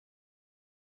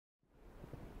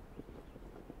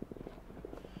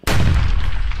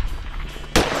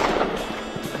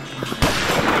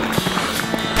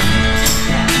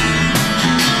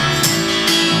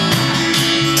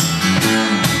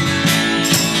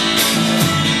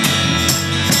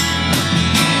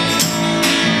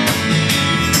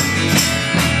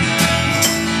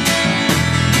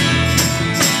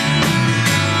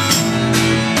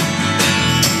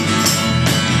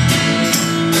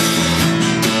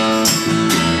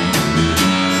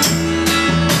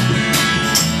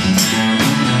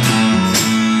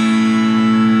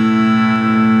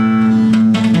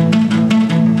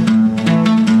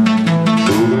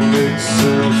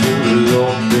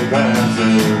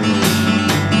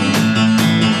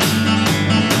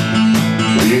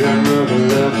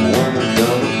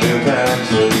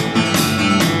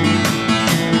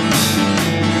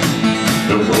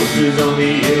Voices on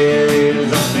the air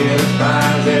is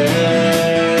unenterprising.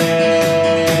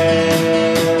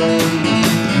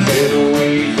 Better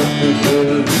wake up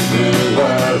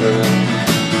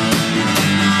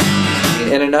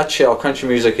and in a nutshell, country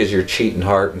music is your cheating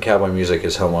heart and cowboy music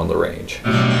is home on the range.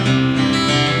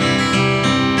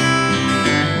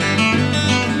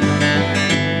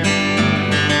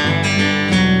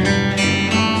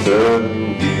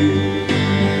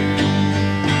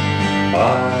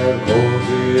 I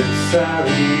called it Sally.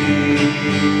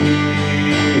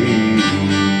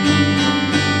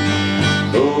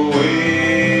 Away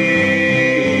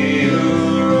the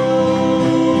rolling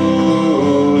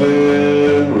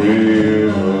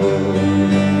river.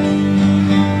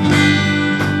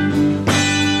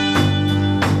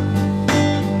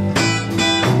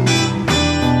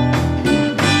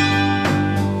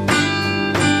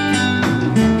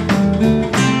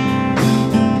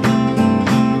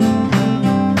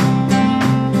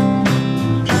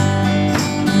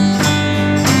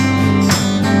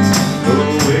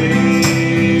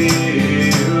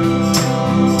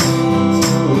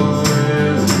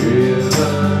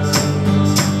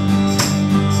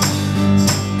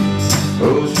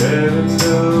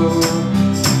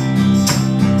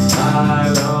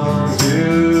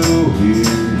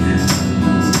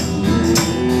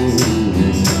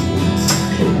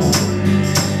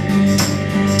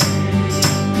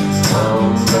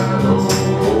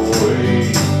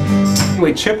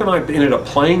 Anyway, Chip and I ended up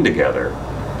playing together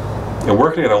and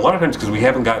working together a lot of times because we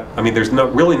haven't got, I mean, there's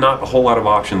really not a whole lot of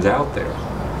options out there.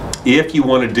 If you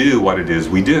want to do what it is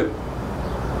we do.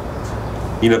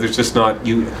 You know, there's just not,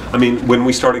 I mean, when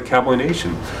we started Cowboy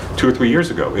Nation 2 or 3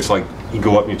 years ago, it's like you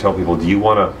go up and you tell people, do you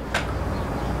want to,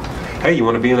 hey, you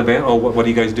want to be in the band? Oh, what are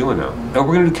you guys doing now? Oh,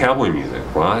 we're going to do cowboy music.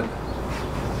 What?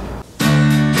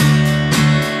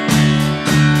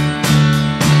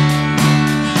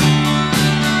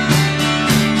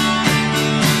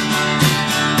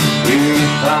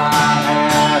 If I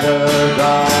had a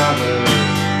dollar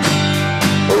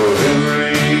for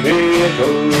every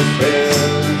nickel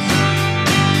spent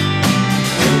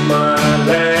in my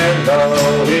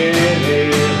landlord in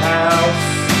his house,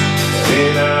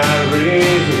 then I'd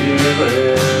raise his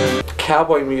rent.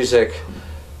 Cowboy music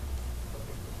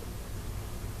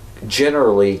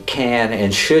generally can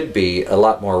and should be a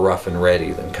lot more rough and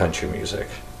ready than country music.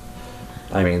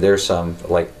 I mean, there's some,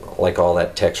 like all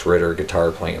that Tex Ritter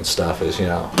guitar playing stuff is, you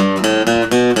know.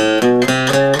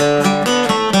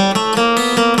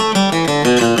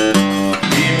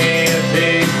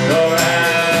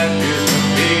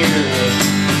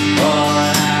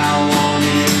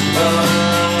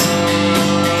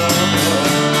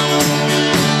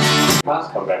 Let's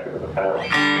come back into the panel.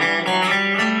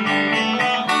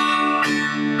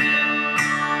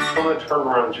 All the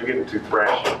turnarounds, you're getting too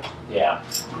thrashy. Yeah,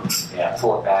 yeah,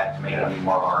 four back to make it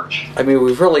more arch. I mean,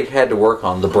 we've really had to work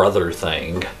on the brother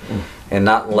thing, and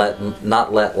not let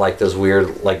like those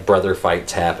weird like brother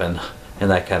fights happen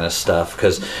and that kind of stuff.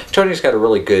 Because Tony's got a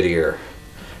really good ear.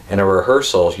 In a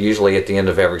rehearsal, usually at the end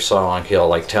of every song, he'll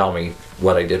like tell me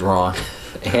what I did wrong,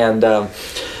 and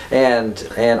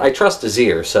I trust his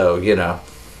ear, so you know,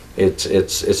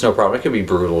 it's no problem. It can be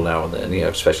brutal now and then, you know,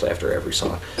 especially after every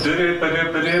song.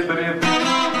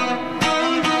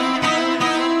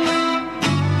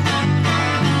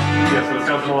 Yeah, so it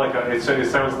sounds more like it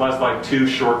sounds less like two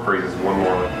short phrases, more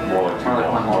like two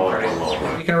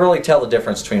long. You can really tell the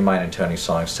difference between mine and Tony's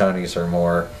songs. Tony's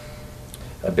are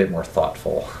a bit more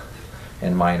thoughtful,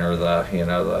 and mine are the, you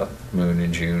know, the Moon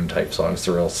and June type songs,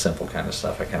 the real simple kind of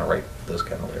stuff. I kind of write those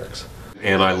kind of lyrics.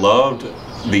 And I loved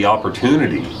the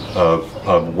opportunity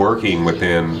of working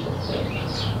within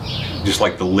just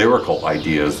like the lyrical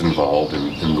ideas involved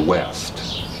in the West.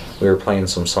 We were playing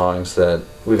some songs that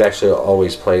we've actually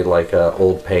always played, like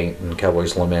Old Paint and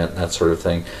Cowboy's Lament and that sort of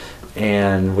thing.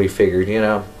 And we figured, you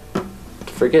know,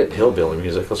 forget hillbilly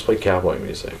music, let's play cowboy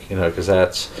music, you know, because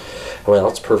that's, well,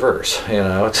 it's perverse, you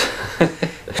know. It's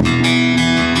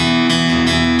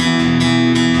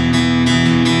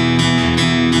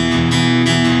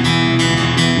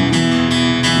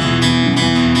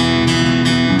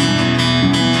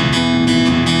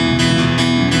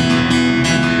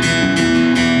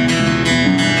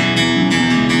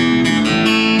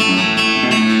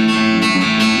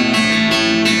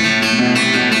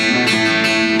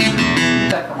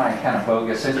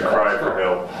It's a cry for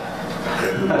help.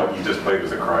 What you just played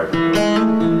was a cry for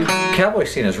help. Cowboy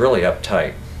scene is really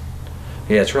uptight.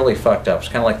 Yeah, it's really fucked up. It's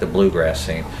kind of like the bluegrass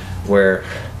scene, where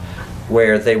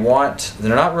they're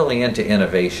not really into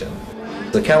innovation.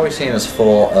 The cowboy scene is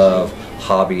full of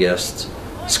hobbyists,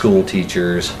 school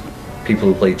teachers, people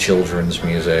who play children's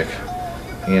music,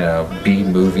 B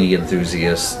movie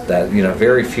enthusiasts. That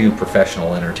very few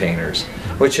professional entertainers.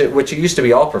 Which it used to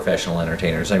be all professional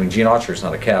entertainers. I mean, Gene Autry's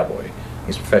not a cowboy;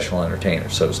 he's a professional entertainer.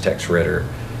 So is Tex Ritter,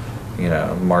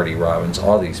 Marty Robbins.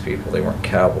 All these people, they weren't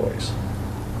cowboys;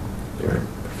 they were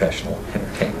professional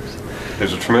entertainers.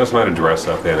 There's a tremendous amount of dress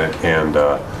up in it, and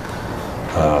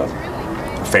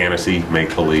fantasy,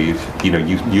 make believe.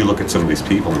 You look at some of these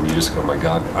people and you just go, "My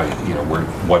God,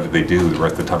 what did they do the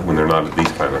rest of the time when they're not at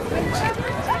these kind of things?"